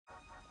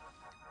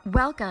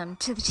Welcome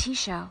to the Tea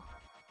Show.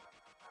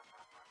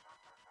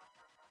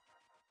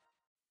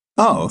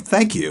 Oh,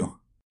 thank you.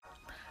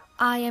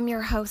 I am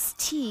your host,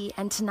 T,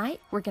 and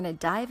tonight we're going to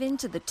dive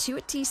into the Two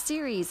at Tea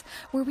series,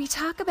 where we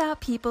talk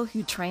about people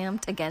who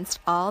triumphed against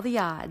all the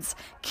odds.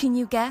 Can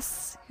you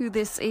guess who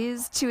this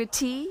is, Two at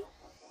Tea?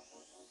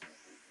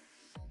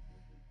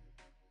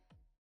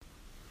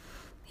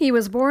 He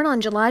was born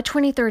on July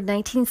 23,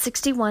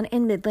 1961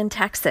 in Midland,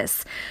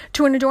 Texas,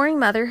 to an adoring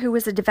mother who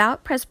was a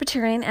devout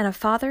Presbyterian and a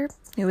father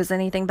who was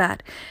anything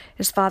but.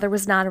 His father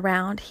was not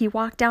around. He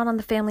walked out on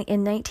the family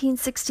in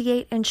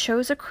 1968 and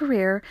chose a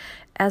career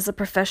as a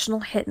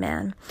professional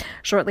hitman.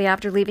 Shortly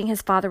after leaving,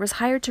 his father was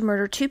hired to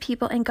murder 2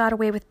 people and got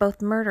away with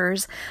both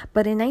murders,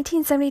 but in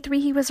 1973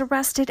 he was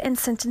arrested and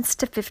sentenced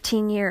to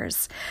 15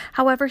 years.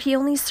 However, he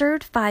only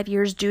served 5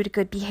 years due to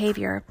good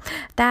behavior.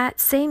 That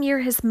same year,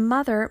 his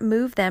mother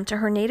moved them to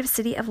her native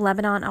city of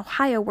Lebanon,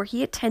 Ohio, where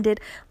he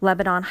attended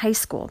Lebanon High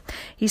School.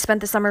 He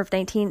spent the summer of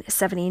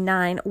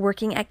 1979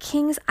 working at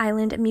Kings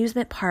Island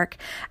Amusement Park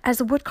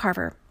as a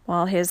woodcarver,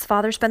 while his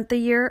father spent the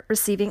year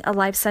receiving a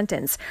life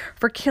sentence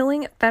for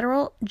killing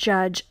federal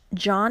judge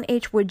John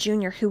H. Wood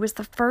Jr., who was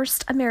the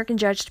first American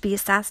judge to be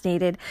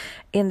assassinated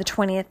in the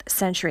 20th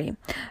century.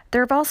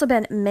 There have also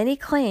been many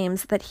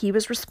claims that he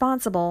was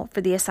responsible for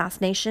the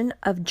assassination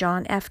of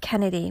John F.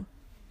 Kennedy.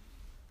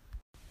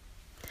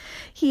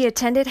 He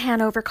attended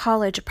Hanover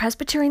College, a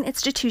Presbyterian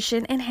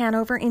institution in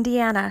Hanover,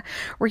 Indiana,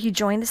 where he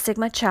joined the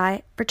Sigma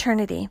Chi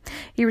fraternity.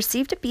 He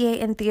received a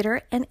BA in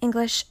theater and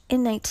English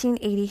in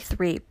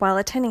 1983. While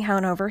attending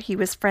Hanover, he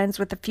was friends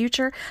with the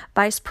future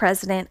Vice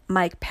President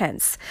Mike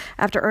Pence.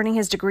 After earning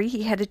his degree,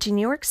 he headed to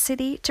New York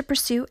City to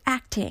pursue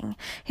acting.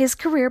 His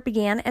career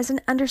began as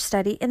an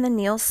understudy in the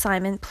Neil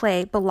Simon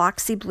play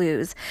Biloxi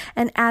Blues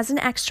and as an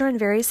extra in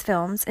various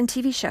films and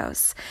TV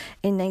shows.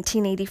 In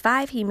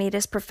 1985, he made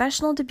his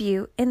professional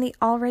debut in the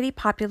already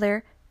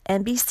popular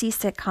NBC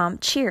sitcom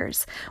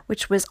Cheers,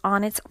 which was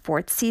on its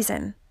 4th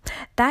season.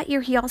 That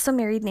year, he also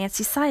married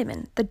Nancy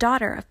Simon, the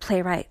daughter of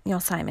playwright Neil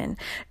Simon,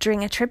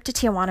 during a trip to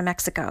Tijuana,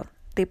 Mexico.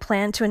 They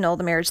planned to annul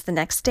the marriage the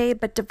next day,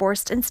 but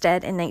divorced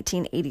instead in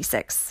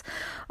 1986.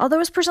 Although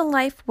his personal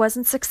life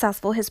wasn't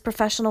successful, his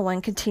professional one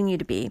continued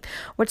to be.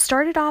 What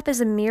started off as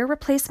a mere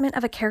replacement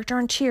of a character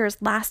on Cheers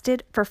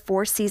lasted for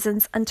 4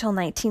 seasons until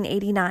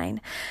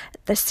 1989.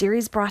 The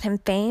series brought him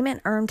fame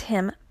and earned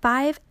him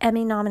 5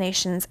 Emmy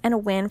nominations and a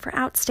win for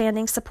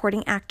Outstanding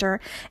Supporting Actor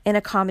in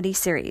a Comedy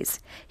Series.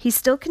 He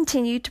still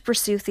continued to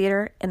pursue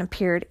theater and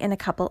appeared in a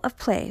couple of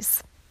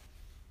plays.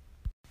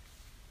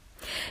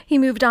 He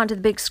moved on to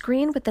the big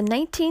screen with the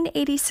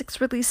 1986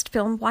 released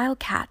film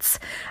Wildcats,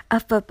 a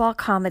football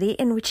comedy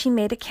in which he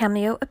made a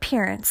cameo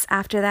appearance.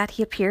 After that,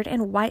 he appeared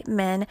in White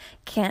Men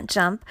Can't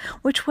Jump,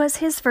 which was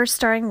his first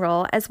starring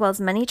role, as well as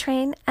Money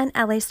Train and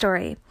LA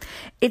Story.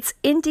 It's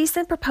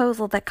Indecent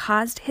Proposal that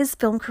caused his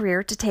film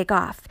career to take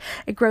off.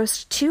 It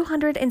grossed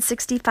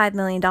 $265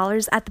 million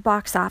at the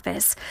box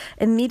office.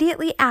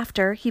 Immediately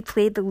after, he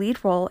played the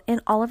lead role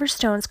in Oliver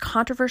Stone's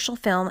controversial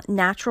film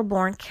Natural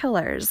Born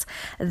Killers,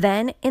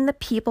 then in The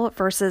People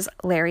vs.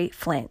 Larry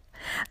Flynt.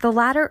 The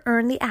latter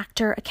earned the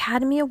actor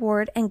Academy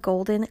Award and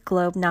Golden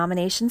Globe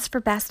nominations for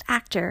Best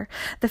Actor.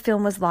 The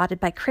film was lauded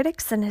by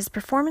critics, and his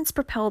performance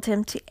propelled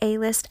him to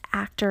A-list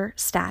actor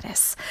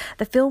status.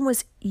 The film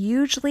was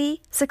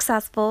hugely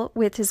successful,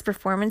 with his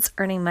performance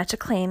earning much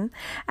acclaim.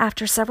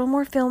 After several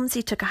more films,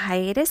 he took a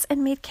hiatus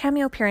and made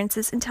cameo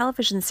appearances in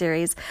television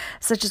series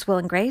such as Will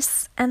and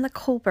Grace and The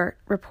Colbert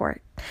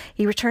Report.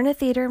 He returned to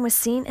theater and was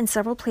seen in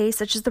several plays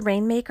such as The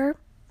Rainmaker,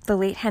 The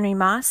Late Henry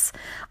Moss,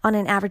 On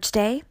an Average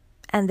Day,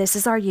 and This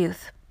Is Our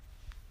Youth.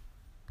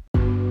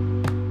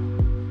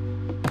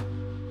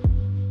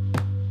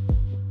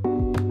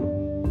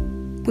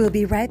 We'll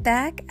be right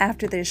back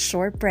after this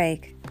short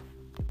break.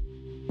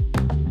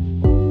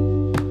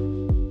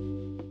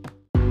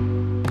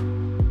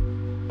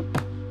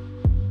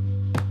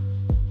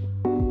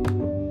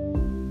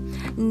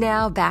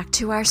 Now back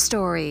to our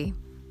story.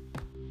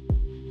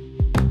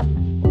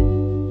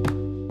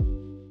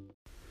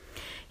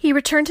 He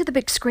returned to the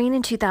big screen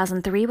in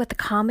 2003 with the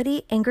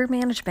comedy Anger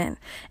Management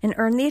and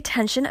earned the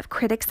attention of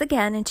critics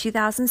again in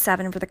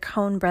 2007 for the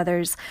Coen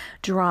Brothers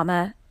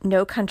drama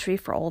No Country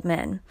for Old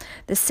Men.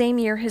 The same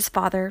year, his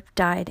father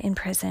died in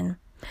prison.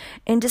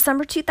 In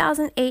December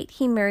 2008,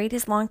 he married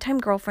his longtime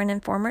girlfriend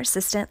and former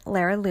assistant,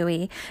 Lara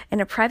Louie,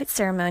 in a private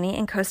ceremony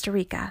in Costa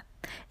Rica.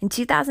 In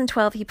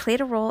 2012, he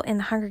played a role in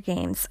The Hunger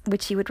Games,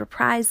 which he would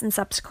reprise in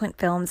subsequent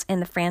films in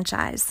the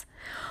franchise.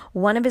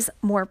 One of his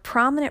more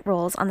prominent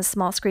roles on the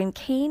small screen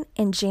came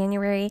in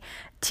January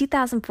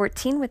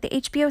 2014 with the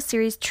HBO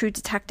series True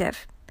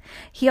Detective.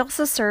 He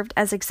also served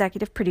as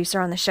executive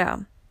producer on the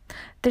show.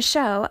 The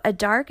show, a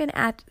dark and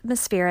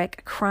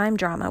atmospheric crime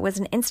drama, was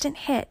an instant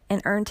hit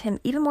and earned him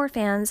even more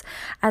fans,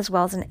 as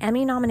well as an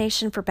Emmy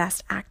nomination for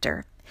Best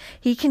Actor.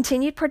 He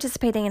continued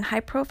participating in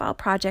high-profile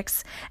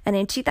projects and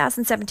in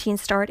 2017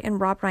 starred in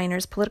Rob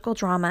Reiner's political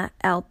drama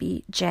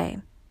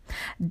LBJ.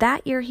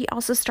 That year, he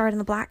also starred in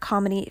the black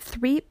comedy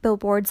 3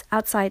 Billboards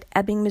Outside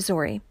Ebbing,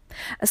 Missouri.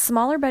 a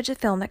smaller budget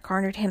film that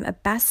garnered him a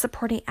Best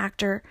Supporting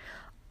Actor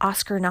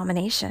Oscar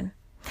nomination.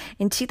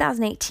 In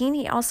 2018,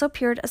 he also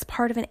appeared as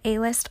part of an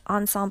A-list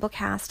ensemble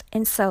cast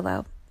in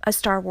Solo, a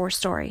Star Wars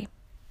story.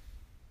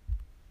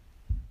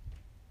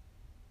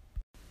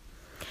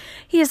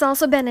 He has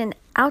also been an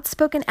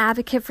outspoken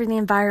advocate for the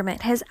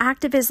environment. His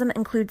activism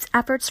includes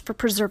efforts for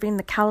preserving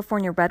the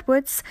California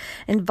redwoods,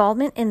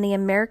 involvement in the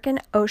American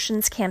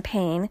Oceans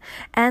Campaign,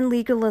 and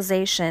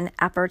legalization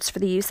efforts for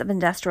the use of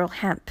industrial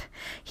hemp.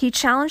 He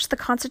challenged the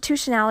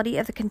constitutionality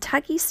of the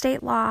Kentucky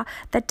state law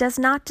that does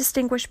not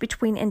distinguish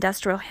between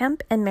industrial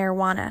hemp and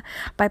marijuana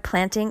by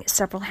planting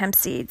several hemp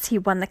seeds. He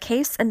won the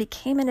case and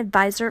became an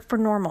advisor for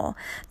NORML,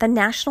 the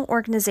National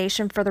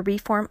Organization for the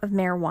Reform of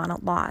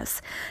Marijuana Laws.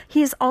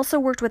 He has also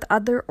worked with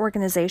other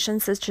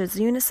organizations such as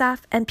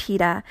UNICEF and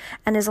PETA,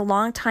 and is a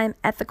longtime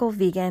ethical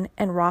vegan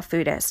and raw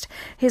foodist.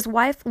 His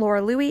wife,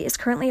 Laura Louie, is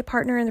currently a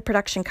partner in the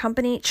production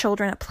company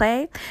Children at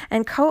Play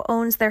and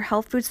co-owns their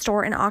health food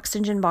store and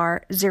oxygen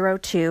bar,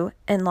 Zero2,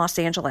 in Los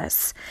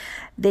Angeles.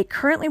 They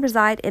currently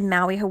reside in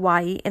Maui,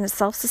 Hawaii, in a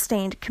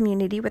self-sustained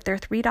community with their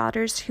 3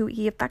 daughters, who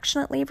he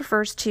affectionately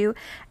refers to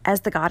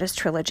as the Goddess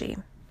Trilogy.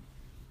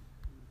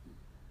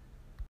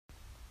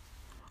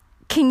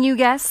 Can you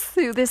guess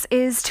who this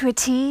is to a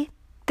T?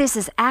 This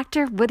is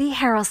actor Woody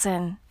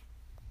Harrelson.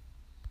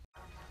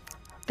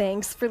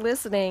 Thanks for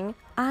listening.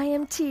 I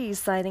am T,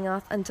 signing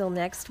off until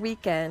next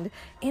weekend.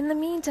 In the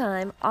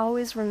meantime,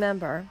 always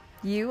remember,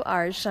 you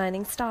are a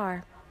shining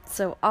star.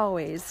 So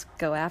always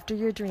go after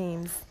your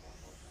dreams.